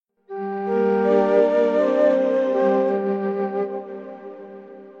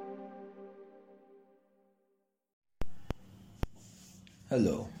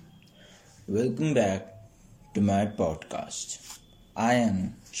Hello, welcome back to my podcast. I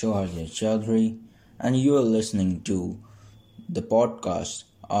am Shoharja Chaudhary, and you are listening to the podcast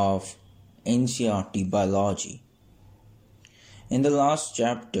of Ncert Biology. In the last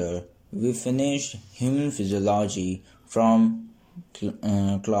chapter, we finished human physiology from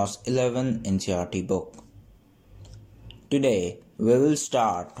class 11 Ncert book. Today, we will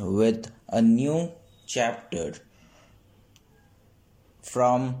start with a new chapter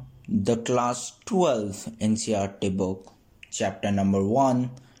from the class 12 Ncert book, chapter number 1,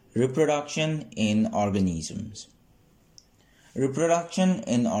 Reproduction in Organisms. Reproduction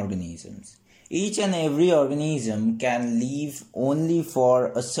in organisms. Each and every organism can live only for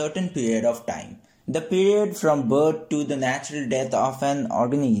a certain period of time. The period from birth to the natural death of an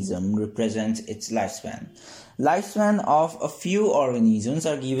organism represents its lifespan. Lifespan of a few organisms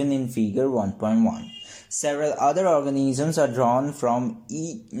are given in figure 1.1. Several other organisms are drawn from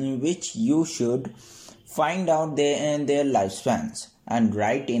which you should find out their lifespans and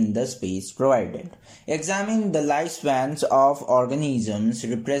write in the space provided. Examine the lifespans of organisms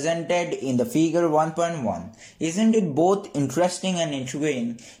represented in the figure 1.1. Isn't it both interesting and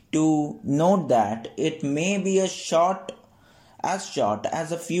intriguing to note that it may be as short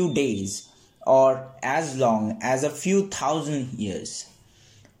as a few days or as long as a few thousand years?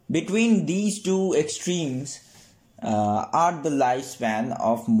 Between these two extremes are the lifespan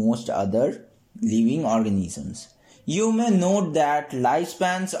of most other living organisms. You may note that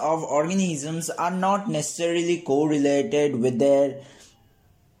lifespans of organisms are not necessarily correlated with their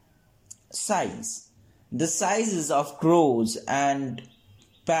size. The sizes of crows and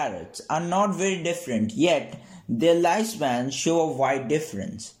parrots are not very different, yet their lifespans show a wide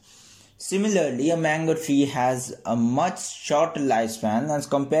difference. Similarly, a mango tree has a much shorter lifespan as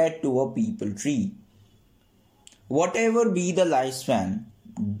compared to a peepal tree. Whatever be the lifespan,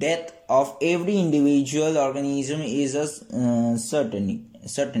 death of every individual organism is a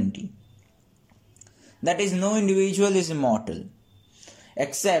certainty. That is, no individual is immortal,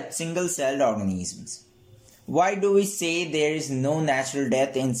 except single-celled organisms. Why do we say there is no natural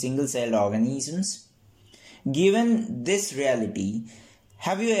death in single-celled organisms? Given this reality,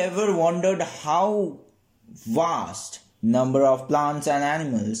 have you ever wondered how vast number of plants and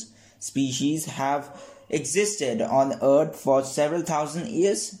animals species have existed on Earth for several thousand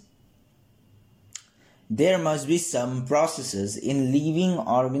years? There must be some processes in living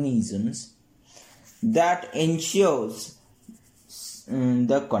organisms that ensures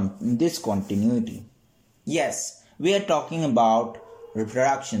this continuity. Yes, we are talking about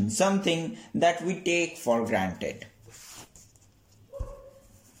reproduction, something that we take for granted.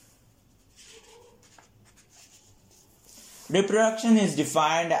 Reproduction is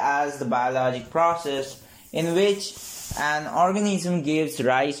defined as the biologic process in which an organism gives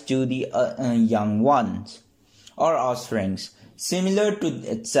rise to the young ones or offsprings similar to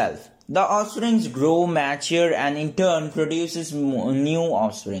itself. The offsprings grow, mature, and in turn produces new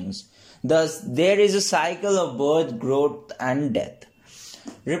offsprings. Thus, there is a cycle of birth, growth, and death.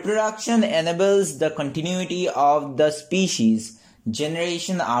 Reproduction enables the continuity of the species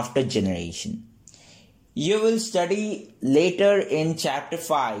generation after generation. You will study later in chapter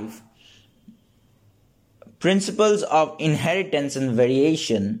 5 principles of inheritance and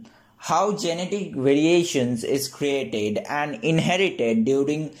variation, how genetic variations is created and inherited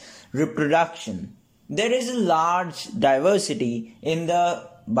during reproduction. There is a large diversity in the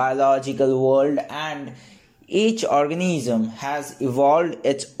biological world, and each organism has evolved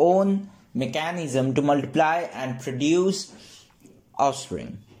its own mechanism to multiply and produce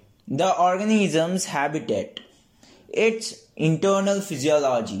offspring. The organism's habitat, its internal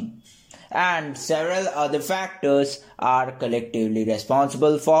physiology, and several other factors are collectively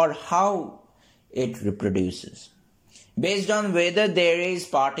responsible for how it reproduces. Based on whether there is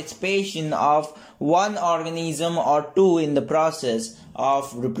participation of one organism or two in the process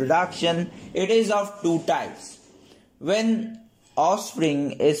of reproduction, it is of two types. When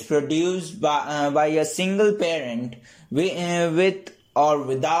offspring is produced by a single parent with or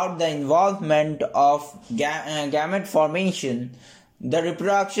without the involvement of gamete formation, the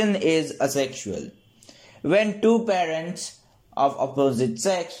reproduction is asexual. When two parents of opposite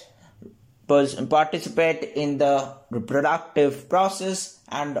sex participate in the reproductive process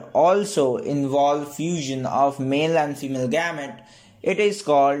and also involve fusion of male and female gamete, it is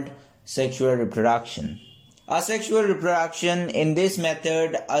called sexual reproduction. Asexual reproduction, in this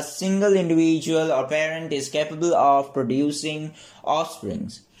method, a single individual or parent is capable of producing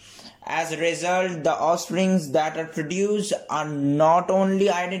offsprings. As a result, the offsprings that are produced are not only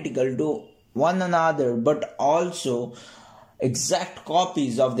identical to one another but also exact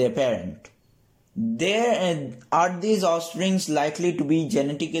copies of their parent. Are these offsprings likely to be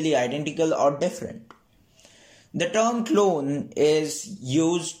genetically identical or different? The term clone is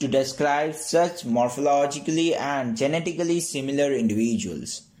used to describe such morphologically and genetically similar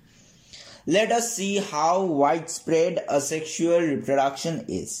individuals. Let us see how widespread asexual reproduction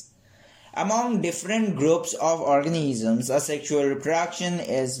is. Among different groups of organisms, asexual reproduction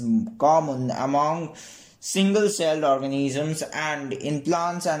is common among single-celled organisms and in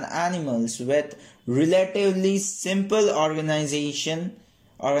plants and animals with relatively simple organization.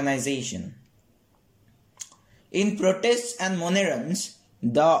 In protists and monerans,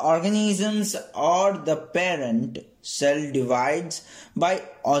 the organisms or the parent cell divides by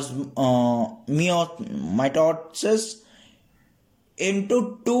mitosis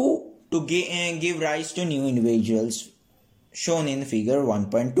into two to give rise to new individuals, shown in figure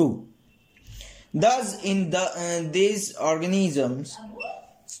 1.2. Thus, in these organisms,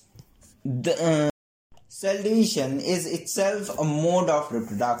 the cell division is itself a mode of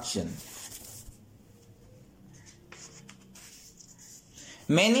reproduction.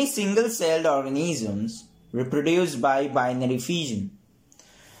 Many single-celled organisms reproduce by binary fission,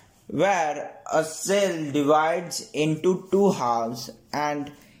 where a cell divides into two halves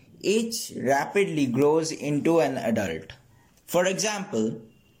and each rapidly grows into an adult. For example,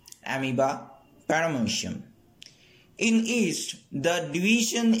 amoeba, paramecium. In yeast, the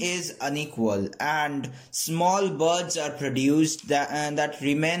division is unequal and small buds are produced that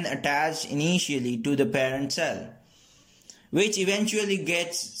remain attached initially to the parent cell, which eventually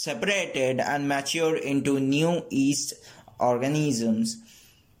gets separated and mature into new yeast organisms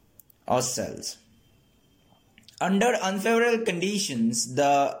or cells. Under unfavorable conditions,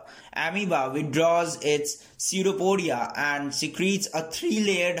 the amoeba withdraws its pseudopodia and secretes a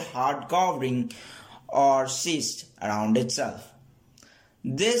three-layered hard covering or cyst around itself.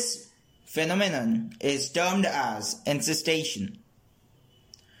 This phenomenon is termed as encystation.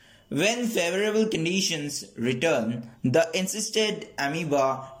 When favorable conditions return, the encysted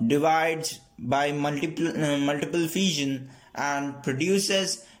amoeba divides by multiple fission and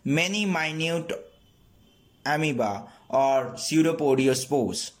produces many minute amoeba or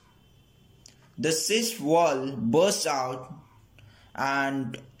pseudopodiospores. The cyst wall bursts out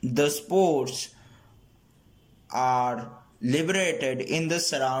and the spores are liberated in the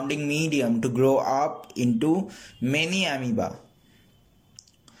surrounding medium to grow up into many amoeba.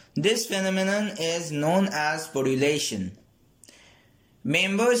 This phenomenon is known as sporulation.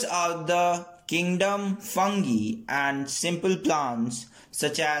 Members of the kingdom fungi and simple plants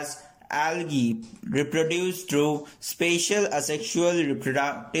such as algae reproduce through spatial asexual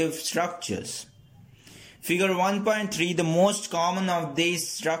reproductive structures. Figure 1.3, the most common of these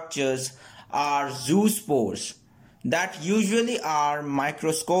structures are zoospores that usually are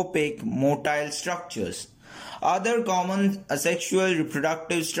microscopic motile structures. Other common asexual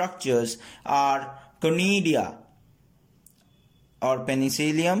reproductive structures are conidia or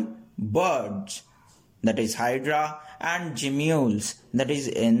penicillium, birds, that is hydra, and gemmules, that is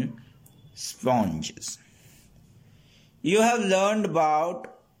in sponges. You have learned about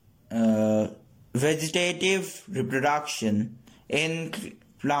vegetative reproduction in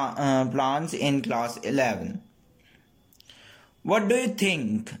plants in class 11. What do you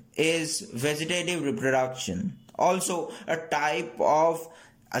think is vegetative reproduction? Also a type of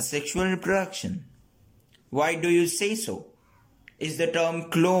asexual reproduction. Why do you say so? Is the term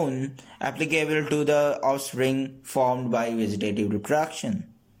clone applicable to the offspring formed by vegetative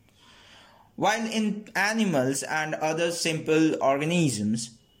reproduction? While in animals and other simple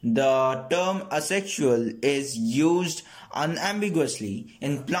organisms, the term asexual is used unambiguously,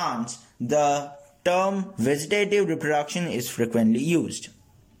 in plants, the term vegetative reproduction is frequently used.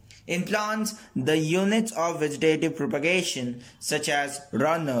 In plants, the units of vegetative propagation such as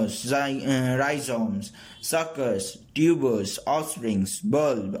runners, rhizomes, suckers, tubers, offsprings,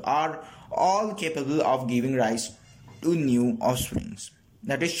 bulb are all capable of giving rise to new offsprings.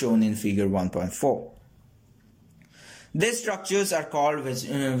 That is shown in figure 1.4. These structures are called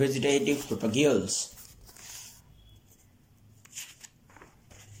vegetative propagules.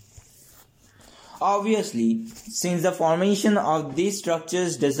 Obviously, since the formation of these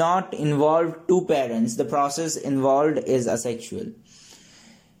structures does not involve two parents, the process involved is asexual.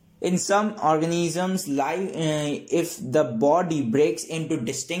 In some organisms, if the body breaks into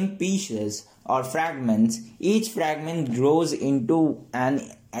distinct pieces or fragments, each fragment grows into an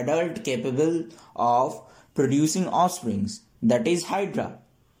adult capable of producing offsprings, that is hydra.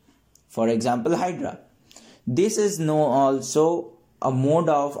 For example, hydra. This is also a mode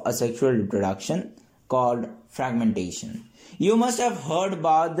of asexual reproduction called fragmentation. You must have heard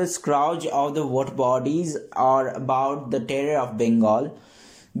about the scourge of the water bodies or about the terror of Bengal.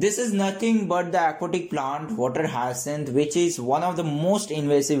 This is nothing but the aquatic plant water hyacinth, which is one of the most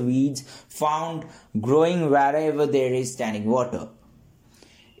invasive weeds found growing wherever there is standing water.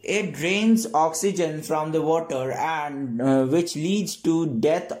 It drains oxygen from the water and which leads to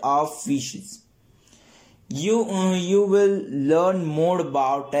death of fishes. You will learn more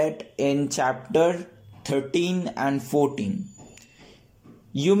about it in chapter 13 and 14.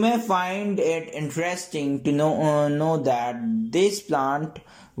 You may find it interesting to know that this plant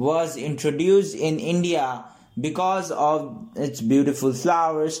was introduced in India because of its beautiful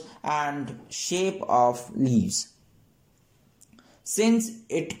flowers and shape of leaves. Since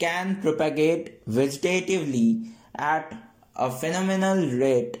it can propagate vegetatively at a phenomenal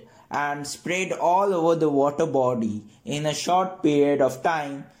rate and spread all over the water body in a short period of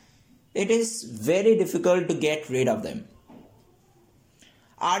time, it is very difficult to get rid of them.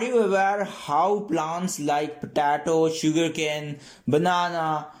 Are you aware how plants like potato, sugarcane,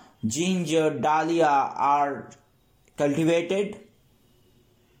 banana, ginger, dahlia are cultivated?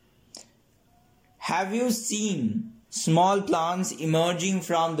 Have you seen small plants emerging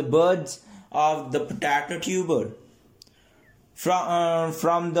from the buds of the potato tuber?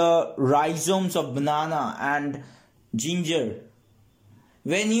 From the rhizomes of banana and ginger?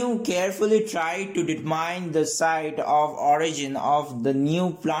 When you carefully try to determine the site of origin of the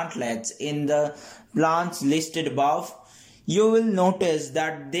new plantlets in the plants listed above, you will notice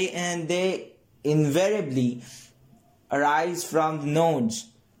that they invariably arise from the nodes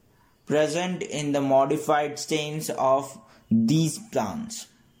present in the modified stems of these plants.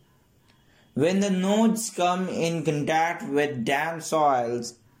 When the nodes come in contact with damp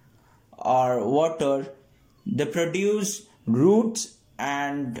soils or water, they produce roots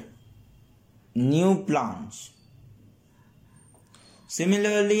and new plants.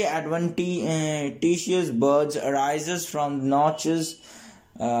 Similarly, adventitious buds arises from notches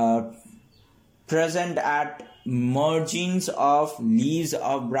present at margins of leaves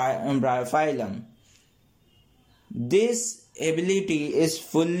of bryophyllum. This ability is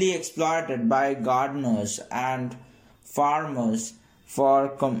fully exploited by gardeners and farmers for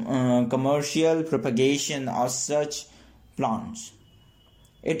commercial propagation of such plants.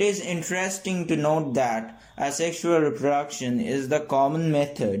 It is interesting to note that asexual reproduction is the common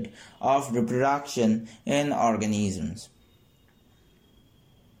method of reproduction in organisms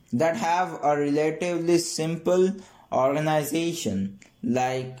that have a relatively simple organization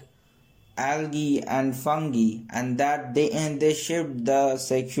like algae and fungi, and that they shift the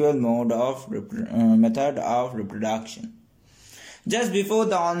sexual method of reproduction just before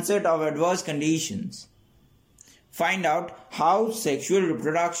the onset of adverse conditions. Find out how sexual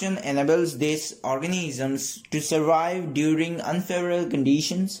reproduction enables these organisms to survive during unfavorable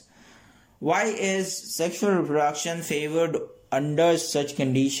conditions. Why is sexual reproduction favored under such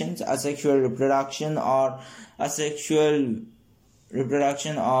conditions? Asexual reproduction or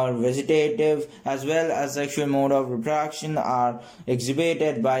vegetative as well as sexual mode of reproduction are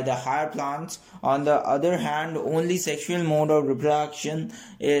exhibited by the higher plants. On the other hand, only sexual mode of reproduction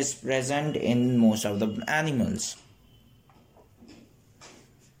is present in most of the animals.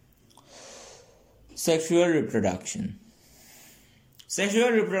 Sexual reproduction.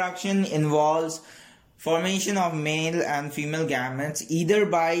 Sexual reproduction involves formation of male and female gametes either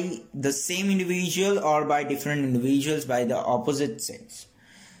by the same individual or by different individuals by the opposite sex.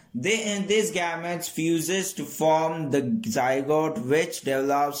 These gametes fuses to form the zygote, which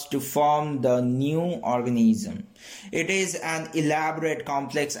develops to form the new organism. It is an elaborate,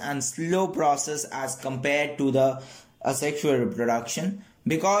 complex and slow process as compared to the asexual reproduction.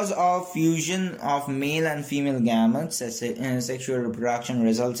 Because of fusion of male and female gametes, sexual reproduction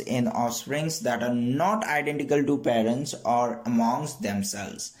results in offsprings that are not identical to parents or amongst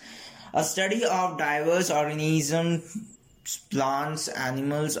themselves. A study of diverse organisms, plants,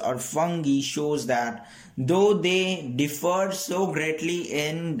 animals, or fungi shows that though they differ so greatly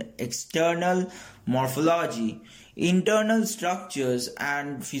in external morphology, internal structures,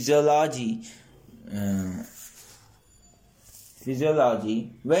 and physiology,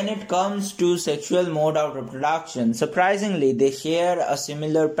 when it comes to sexual mode of reproduction, surprisingly they share a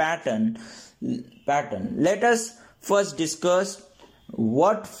similar pattern. Let us first discuss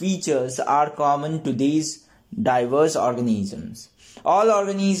what features are common to these diverse organisms. All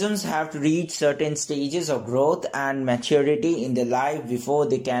organisms have to reach certain stages of growth and maturity in their life before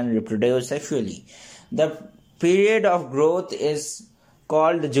they can reproduce sexually. The period of growth is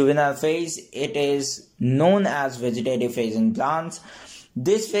called the juvenile phase. It is known as vegetative phase in plants.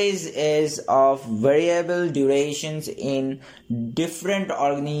 This phase is of variable durations in different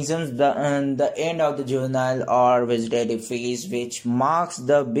organisms. The end of the juvenile or vegetative phase, which marks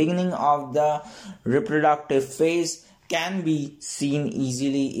the beginning of the reproductive phase, can be seen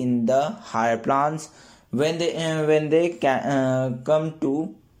easily in the higher plants when they come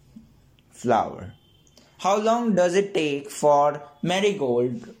to flower. How long does it take for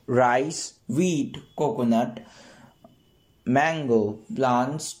marigold, rice, wheat, coconut, mango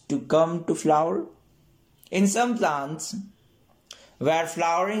plants to come to flower? In some plants, where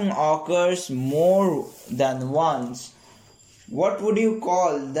flowering occurs more than once, what would you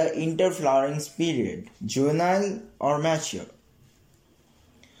call the interflowering period, juvenile or mature?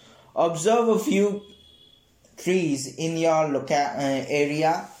 Observe a few trees in your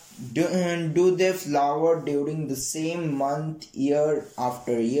area. Do they flower during the same month year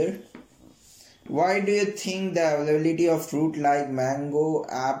after year? Why do you think the availability of fruit like mango,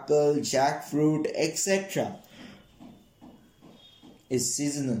 apple, jackfruit, etc. is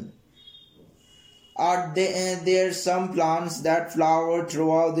seasonal? Are there some plants that flower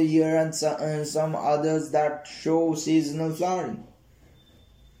throughout the year and some others that show seasonal flowering?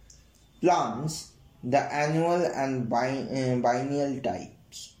 Plants, the annual and biennial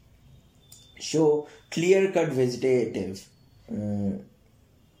types, show clear-cut vegetative,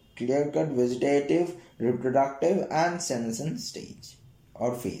 reproductive, and senescent stage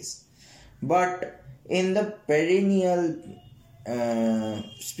or phase. But in the perennial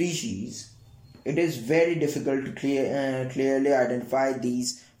species, it is very difficult to clearly identify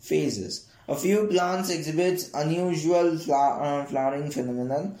these phases. A few plants exhibit unusual flowering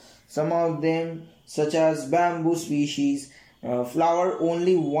phenomena. Some of them, such as bamboo species, flower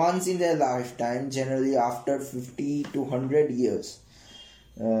only once in their lifetime, generally after 50 to 100 years.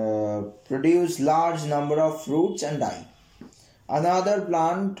 Produce large number of fruits and die. Another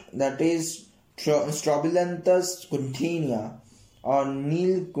plant, that is Strobilanthes continua or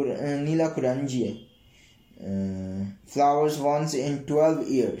Neelakurangia, flowers once in 12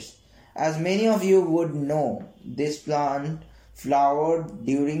 years. As many of you would know, this plant flowered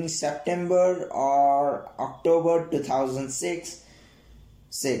during September or October 2006.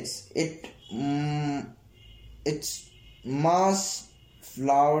 Its mass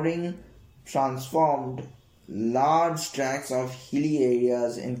flowering transformed large tracts of hilly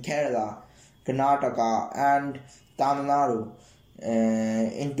areas in Kerala, Karnataka, and Tamil Nadu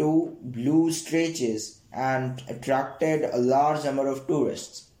into blue stretches and attracted a large number of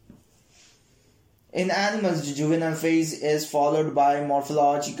tourists. In animals, the juvenile phase is followed by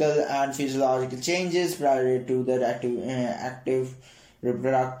morphological and physiological changes prior to their active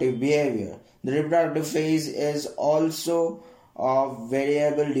reproductive behavior. The reproductive phase is also of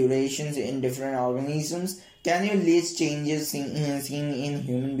variable durations in different organisms. Can you list changes seen in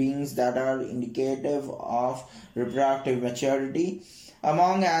human beings that are indicative of reproductive maturity?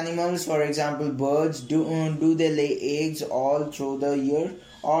 Among animals, for example, birds, do they lay eggs all through the year,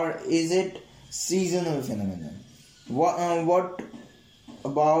 or is it seasonal phenomenon? What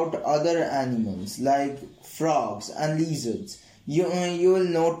about other animals like frogs and lizards? You will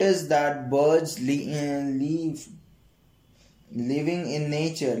notice that birds living in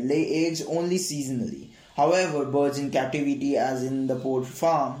nature lay eggs only seasonally. However, birds in captivity, as in the poultry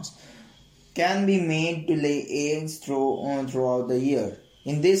farms, can be made to lay eggs throughout the year.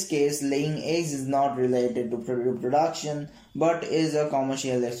 In this case, laying eggs is not related to reproduction, but is a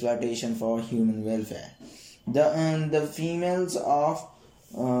commercial exploitation for human welfare. The females of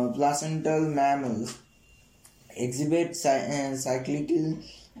placental mammals exhibit cyclical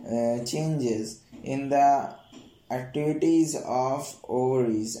changes in the activities of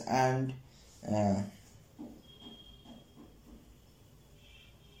ovaries and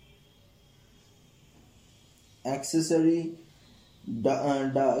accessory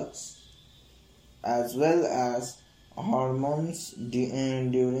ducts, as well as hormones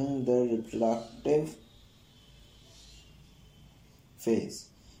during the reproductive phase.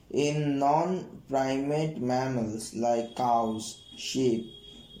 In non-primate mammals like cows, sheep,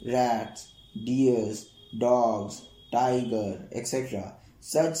 rats, deers, dogs, tiger, etc.,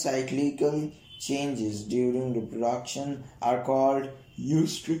 such cyclical changes during reproduction are called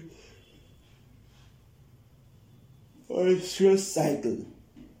oestrus cycle.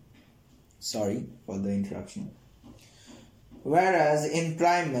 Sorry for the interruption. Whereas in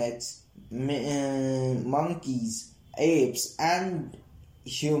primates, monkeys, apes, and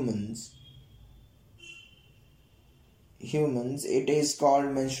humans, it is called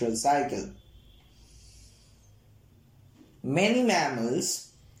menstrual cycle. Many mammals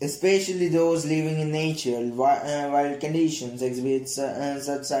especially those living in nature. Wild conditions exhibit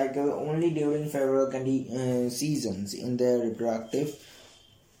such cycle only during favorable seasons in their reproductive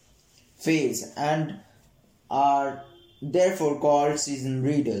phase and are therefore called season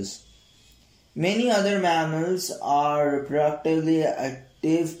breeders. Many other mammals are reproductively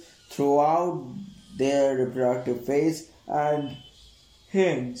active throughout their reproductive phase and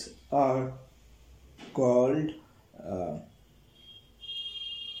hence are called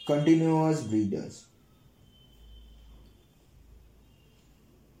continuous breeders.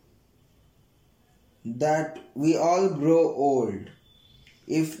 That we all grow old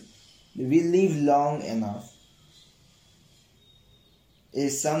if we live long enough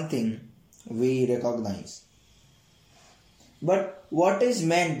is something we recognize. But what is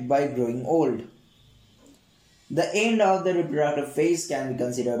meant by growing old? The end of the reproductive phase can be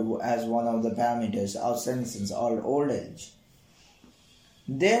considered as one of the parameters of senescence or old age.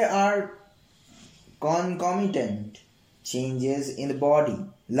 There are concomitant changes in the body,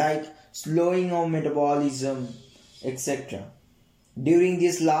 like slowing of metabolism, etc. During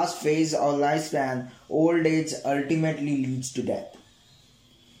this last phase of lifespan, old age ultimately leads to death.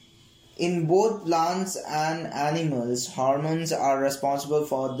 In both plants and animals, hormones are responsible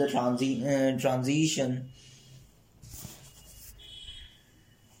for the transition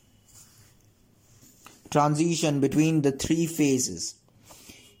between the three phases.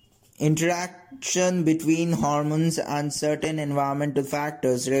 Interaction between hormones and certain environmental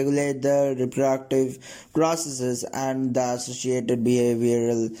factors regulate the reproductive processes and the associated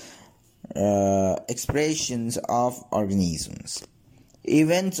behavioral expressions of organisms.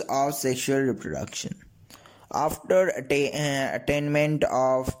 Events of sexual reproduction. After attainment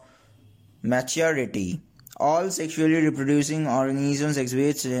of maturity, all sexually reproducing organisms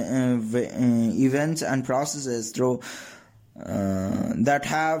exhibit events and processes through that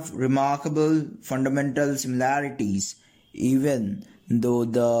have remarkable fundamental similarities, even though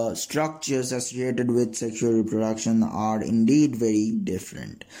the structures associated with sexual reproduction are indeed very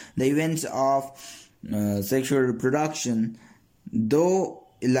different. The events of sexual reproduction, though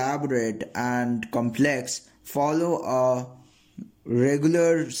elaborate and complex, follow a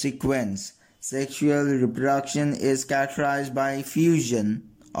regular sequence. Sexual reproduction is characterized by fusion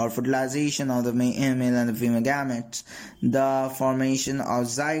or fertilization of the male and the female gametes, the formation of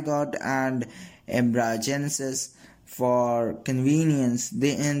zygote and embryogenesis. For convenience,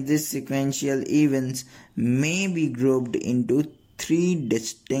 these sequential events may be grouped into three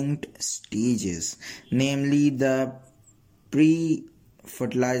distinct stages, namely the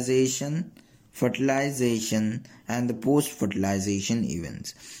pre-fertilization, fertilization, and the post-fertilization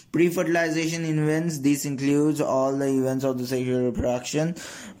events. Pre-fertilization events, this includes all the events of the sexual reproduction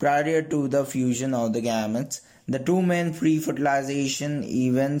prior to the fusion of the gametes. The two main pre-fertilization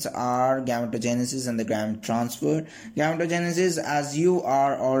events are gametogenesis and the gamete transfer. Gametogenesis, as you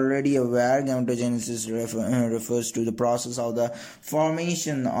are already aware, gametogenesis refers to the process of the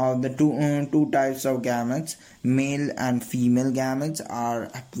formation of the two types of gametes. Male and female gametes are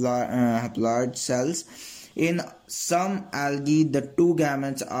haploid cells. In some algae, the two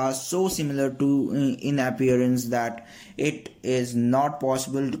gametes are so similar in appearance that it is not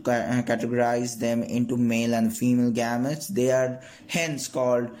possible to categorize them into male and female gametes. They are hence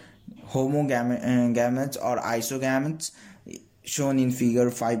called homogametes or isogametes, shown in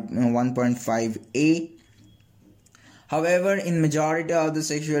figure 1.5a. However, in majority of the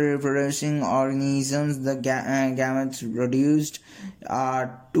sexually reproducing organisms, the gametes produced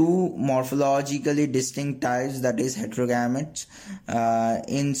are two morphologically distinct types, that is heterogametes.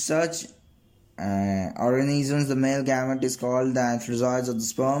 In such organisms, the male gamete is called the anthrozoids of the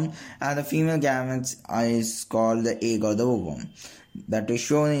sperm, and the female gamete is called the egg or the ovum. That is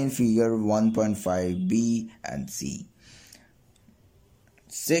shown in figure 1.5b and c.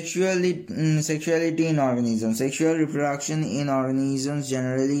 Sexuality in organisms. Sexual reproduction in organisms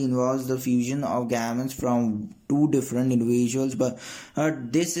generally involves the fusion of gametes from two different individuals, but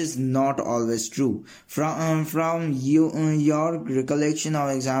this is not always true. From your recollection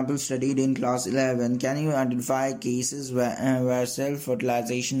of examples studied in class 11, can you identify cases where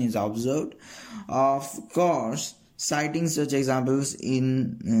self-fertilization is observed? Of course, citing such examples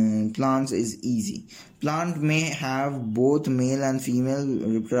in plants is easy. Plant may have both male and female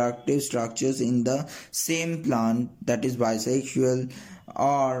reproductive structures in the same plant, that is bisexual,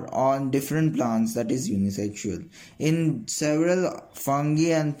 or on different plants, that is unisexual. In several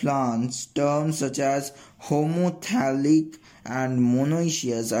fungi and plants, terms such as homothallic and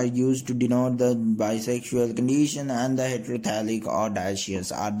monoecious are used to denote the bisexual condition, and the heterothallic or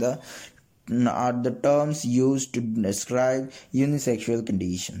dioecious are the are the terms used to describe unisexual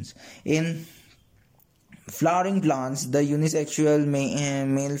conditions. In flowering plants, the unisexual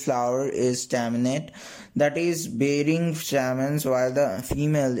male flower is staminate, that is bearing stamens, while the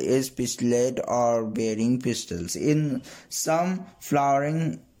female is pistillate or bearing pistils. In some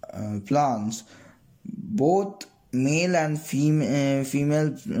flowering plants, both male and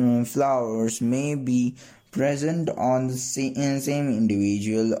female flowers may be present on the same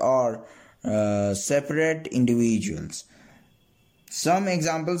individual or separate individuals. Some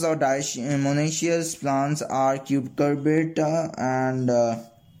examples of monoecious plants are cucurbita and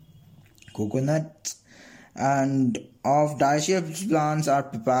coconut, and of dioecious plants are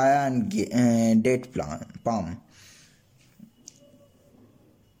papaya and date palm.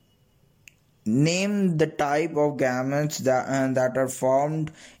 Name the type of gametes that are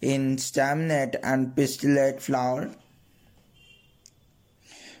formed in staminate and pistillate flower.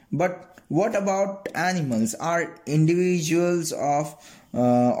 But what about animals? Are individuals of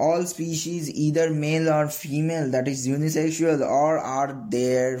all species either male or female, that is unisexual, or are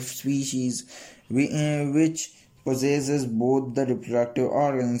there species which possesses both the reproductive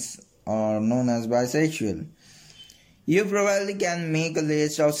organs, are known as bisexual? You probably can make a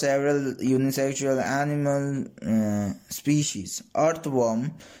list of several unisexual animal species: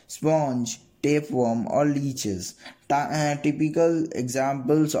 earthworm, sponge, tapeworm, or leeches. Typical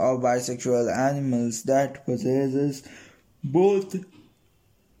examples of bisexual animals that possesses both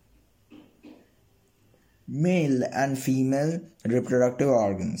male and female reproductive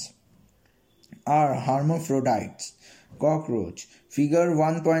organs are hermaphrodites. Cockroach. Figure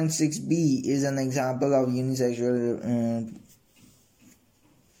 1.6b is an example of unisexual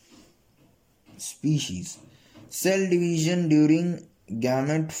species. Cell division during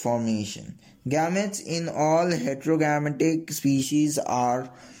gamete formation. Gametes in all heterogametic species are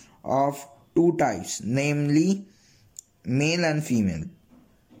of two types, namely male and female.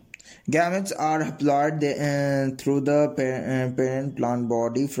 Gametes are haploid through the parent plant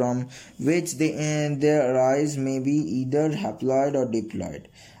body, from which their arise may be either haploid or diploid.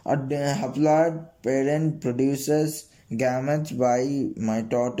 A haploid parent produces gametes by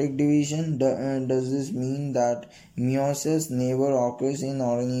mitotic division. Does this mean that meiosis never occurs in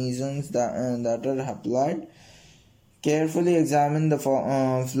organisms that are haploid? Carefully examine the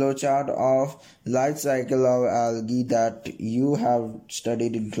flowchart of life cycle of algae that you have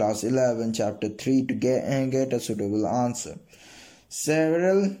studied in class 11 chapter 3 to get a suitable answer.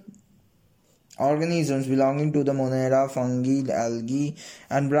 Several organisms belonging to the monera, fungi, algae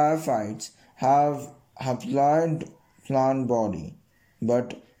and bryophytes have haploid plant body,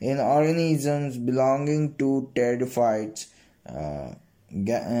 but in organisms belonging to pteridophytes,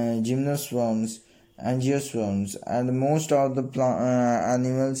 gymnosperms, angiosperms, and most of the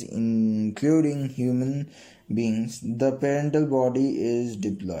animals, including human beings, the parental body is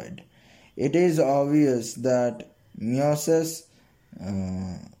diploid. It is obvious that meiosis,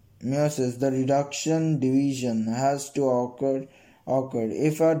 the reduction division, has to occur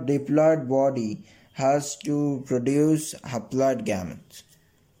if a diploid body has to produce haploid gametes.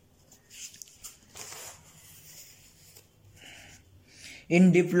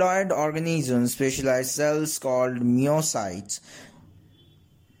 In diploid organisms, specialized cells called meiocytes,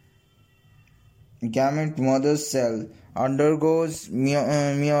 gamete mother cell undergoes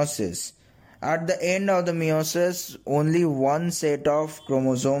meiosis. At the end of the meiosis, only one set of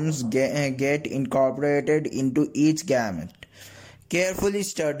chromosomes get incorporated into each gamete. Carefully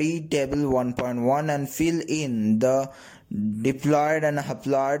study table 1.1 and fill in the diploid and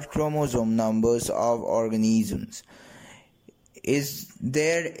haploid chromosome numbers of organisms. Is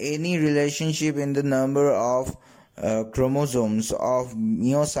there any relationship in the number of chromosomes of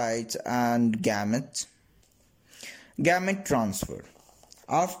meiocytes and gametes? Gamete transfer.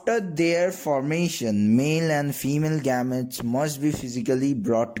 After their formation, male and female gametes must be physically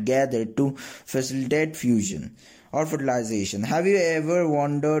brought together to facilitate fusion or fertilization. Have you ever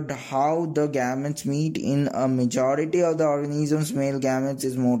wondered how the gametes meet? In a majority of the organisms, male gametes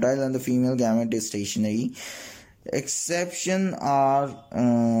is motile and the female gamete is stationary. Exception are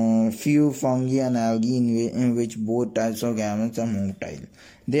few fungi and algae in which both types of gametes are motile.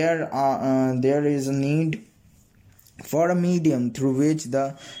 There is a need for a medium through which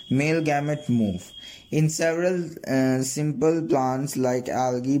the male gamete move. In several simple plants like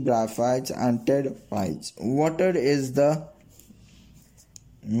algae, bryophytes, and pteridophytes, water is the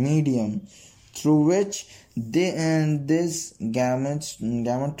medium through which this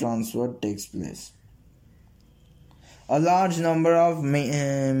gamete transfer takes place. A large number of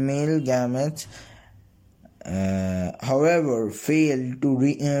male gametes however, fail to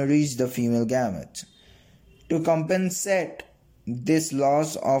reach the female gametes. To compensate this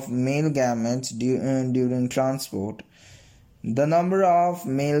loss of male gametes during transport, the number of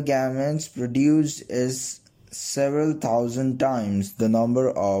male gametes produced is several thousand times the number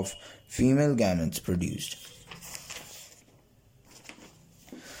of female gametes produced.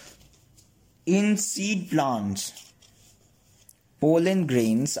 In seed plants, pollen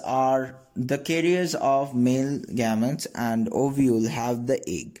grains are the carriers of male gametes and ovule have the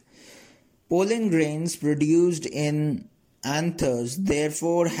egg. Pollen grains produced in anthers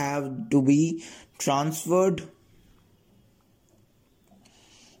therefore have to be transferred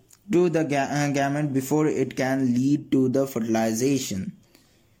to the gamete before it can lead to the fertilization.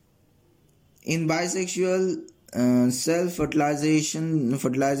 In bisexual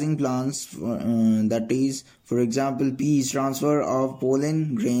self-fertilizing plants, that is, for example, peas, transfer of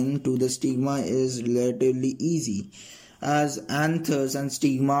pollen grain to the stigma is relatively easy, as anthers and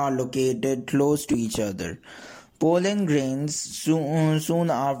stigma are located close to each other. Pollen grains soon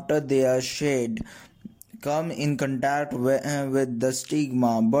after they are shed come in contact with the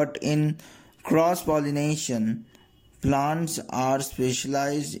stigma, but in cross-pollination, plants are a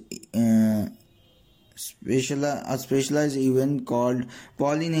specialized event called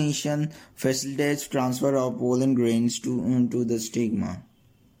pollination facilitates transfer of pollen grains to the stigma.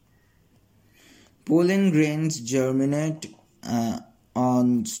 Pollen grains germinate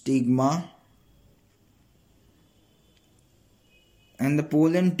on stigma, and the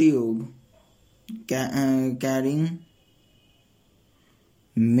pollen tube carrying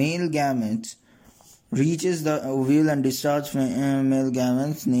male gametes reaches the ovule and discharges male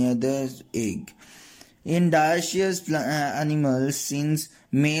gametes near the egg. In dioecious animals, since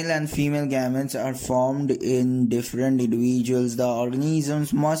male and female gametes are formed in different individuals, the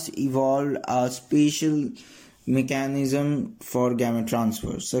organisms must evolve a special mechanism for gamete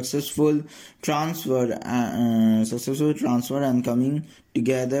transfer. Successful transfer and coming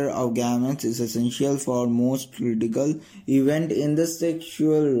together of gametes is essential for most critical event in the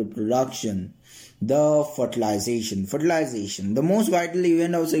sexual reproduction. The fertilization. The most vital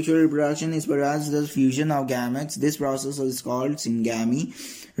event of sexual reproduction is perhaps the fusion of gametes. This process is called syngamy,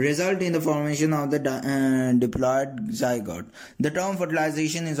 result in the formation of the diploid zygote. The term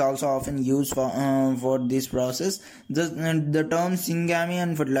fertilization is also often used for this process. The terms syngamy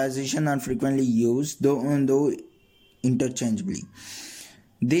and fertilization are frequently used, though interchangeably.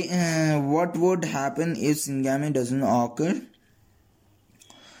 What would happen if syngamy doesn't occur?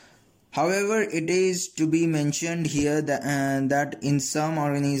 However, it is to be mentioned here that in some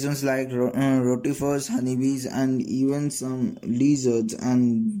organisms like rotifers, honeybees, and even some lizards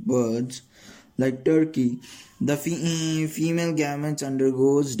and birds like turkey, the female gametes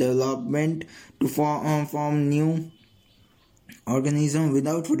undergoes development to form new organism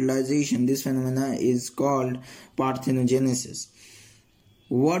without fertilization. This phenomena is called parthenogenesis.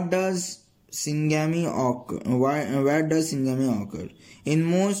 What does syngamy occur? Where does syngamy occur? In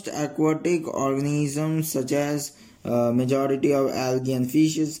most aquatic organisms, such as majority of algae and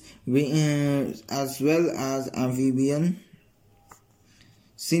fishes, as well as amphibian,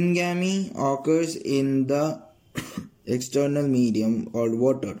 syngamy occurs in the external medium or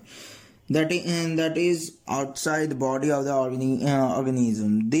water, that is outside the body of the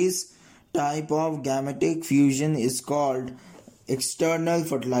organism. This type of gametic fusion is called external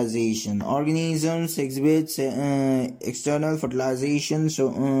fertilization. Organisms exhibit external fertilization,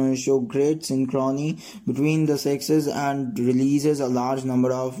 show great synchrony between the sexes and releases a large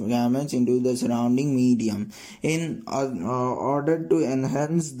number of gametes into the surrounding medium in order to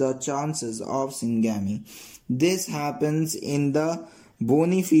enhance the chances of syngamy. This happens in the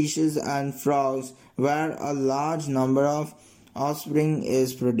bony fishes and frogs, where a large number of offspring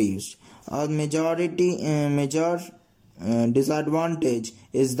is produced. A major disadvantage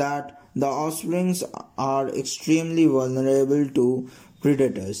is that the offsprings are extremely vulnerable to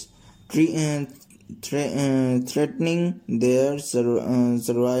predators, threatening their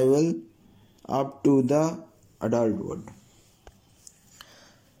survival up to the adulthood.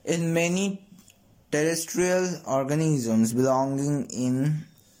 In many terrestrial organisms belonging in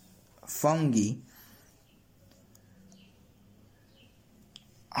fungi,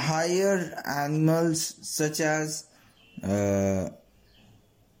 higher animals such as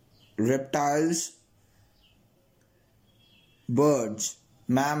reptiles, birds,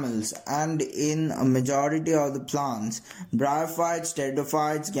 mammals, and in a majority of the plants, bryophytes,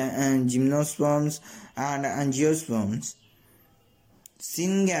 pteridophytes, gymnosperms, and angiosperms.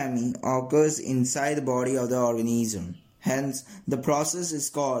 Syngamy occurs inside the body of the organism. Hence, the process is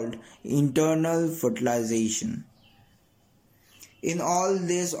called internal fertilization. In all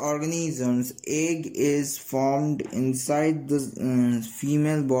these organisms, egg is formed inside the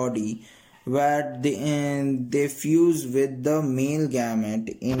female body where they fuse with the male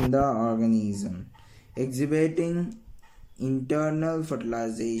gamete in the organism, exhibiting internal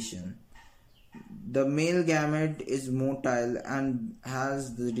fertilization. The male gamete is motile and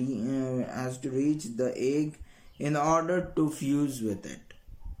has to reach the egg in order to fuse with it.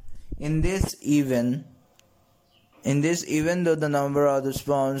 In this, even though the number of the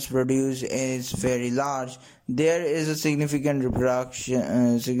sperms produced is very large, there is a significant reduction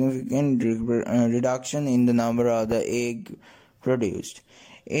in the number of the egg produced.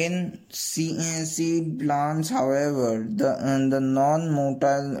 In seed plants, however, the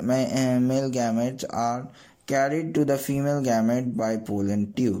non-motile male gametes are carried to the female gamete by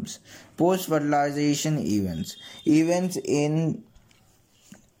pollen tubes. Post-fertilization events in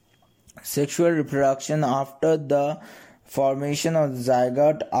sexual reproduction after the formation of the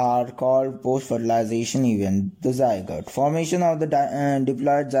zygote are called post-fertilization event. The zygote formation of the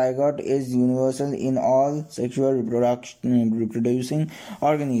diploid zygote is universal in all sexual reproducing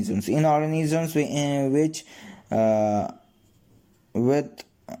organisms. In organisms with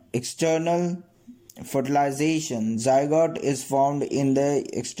external fertilization, zygote is formed in the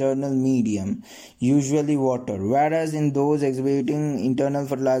external medium, usually water, whereas in those exhibiting internal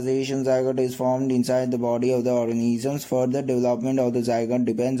fertilization, zygote is formed inside the body of the organisms. Further development of the zygote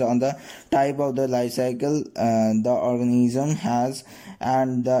depends on the type of the life cycle the organism has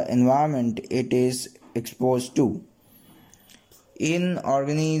and the environment it is exposed to. In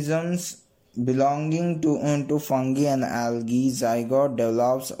organisms belonging to fungi and algae, zygote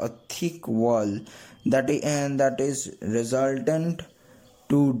develops a thick wall that is resultant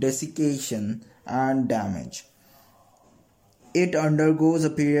to desiccation and damage. It undergoes a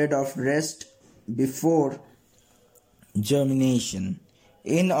period of rest before germination.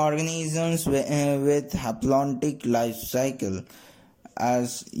 In organisms with haplontic life cycle,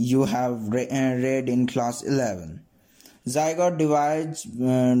 as you have read in class 11, zygote divides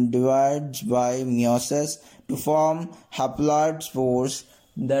by meiosis to form haploid spores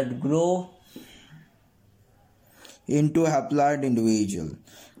that grow into haploid individual.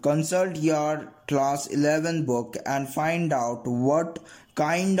 Consult your class 11 book and find out what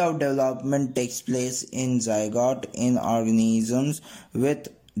kind of development takes place in zygote in organisms with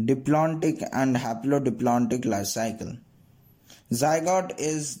diplontic and haplodiplontic life cycle. Zygote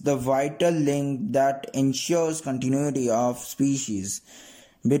is the vital link that ensures continuity of species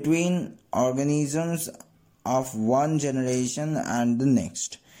between organisms of one generation and the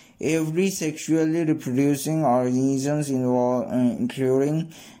next. Every sexually reproducing organisms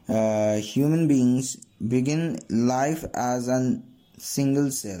including human beings begin life as a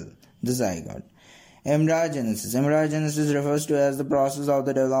single cell, the zygote. Embryogenesis. Embryogenesis refers to as the process of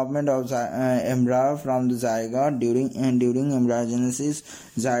the development of embryo from the zygote. During embryogenesis,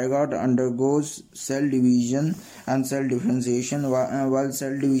 zygote undergoes cell division and cell differentiation. While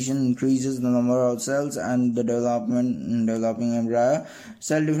cell division increases the number of cells and the developing embryo,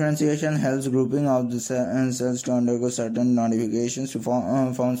 cell differentiation helps grouping of the cells to undergo certain modifications to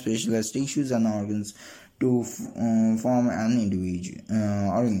form specialized tissues and organs to form an individual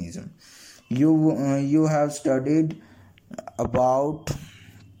organism. You have studied about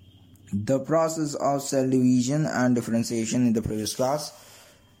the process of cell division and differentiation in the previous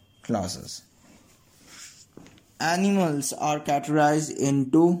classes. Animals are categorized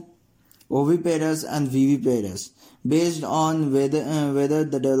into oviparous and viviparous based on whether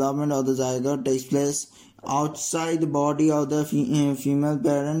the development of the zygote takes place outside the body of the female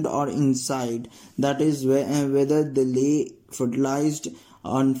parent or inside, that is whether they lay fertilized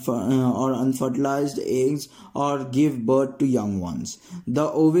or unfertilized eggs or give birth to young ones. The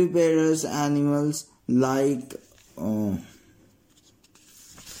oviparous animals like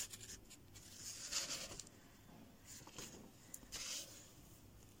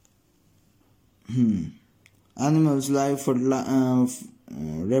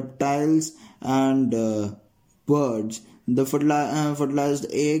reptiles and birds. The fertilized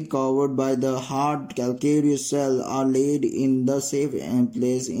egg covered by the hard calcareous cell are laid in the safe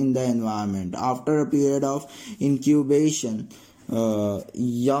place in the environment. After a period of incubation,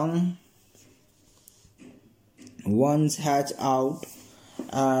 young ones hatch out.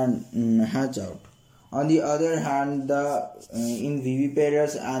 On the other hand, in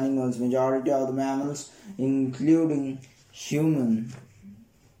viviparous animals, majority of the mammals, including human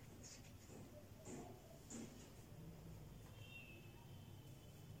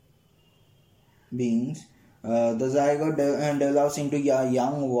beings, The zygote develops into a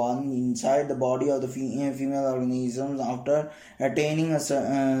young one inside the body of the female organisms after attaining a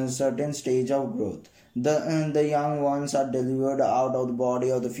certain stage of growth. The young ones are delivered out of the body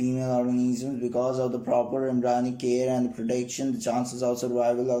of the female organisms because of the proper embryonic care and protection. The chances of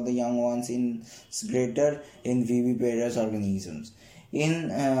survival of the young ones is greater in viviparous organisms. In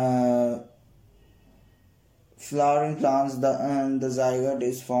flowering plants, the zygote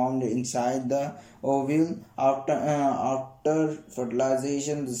is formed inside the ovule. After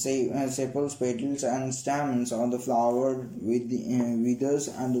fertilization, the sepals, petals, and stamens on the flower withers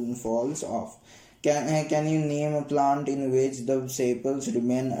and falls off. Can you name a plant in which the sepals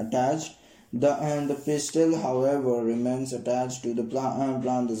remain attached? The pistil, however, remains attached to the plant.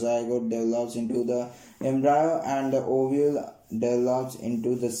 The zygote develops into the embryo, and the ovule develops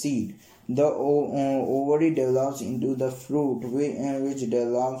into the seed. The ovary develops into the fruit, which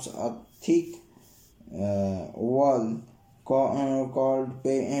develops a thick wall called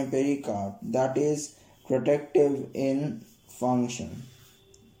pericarp that is protective in function.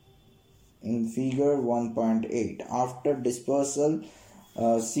 In figure 1.8, after dispersal,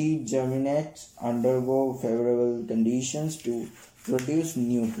 seed germinates, undergo favorable conditions to produce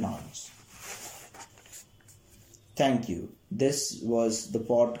new plants. Thank you. This was the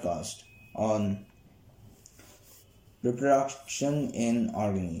podcast on reproduction in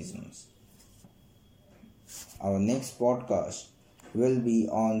organisms. Our next podcast will be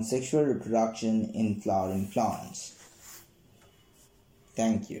on sexual reproduction in flowering plants.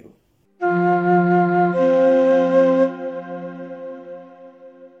 Thank you.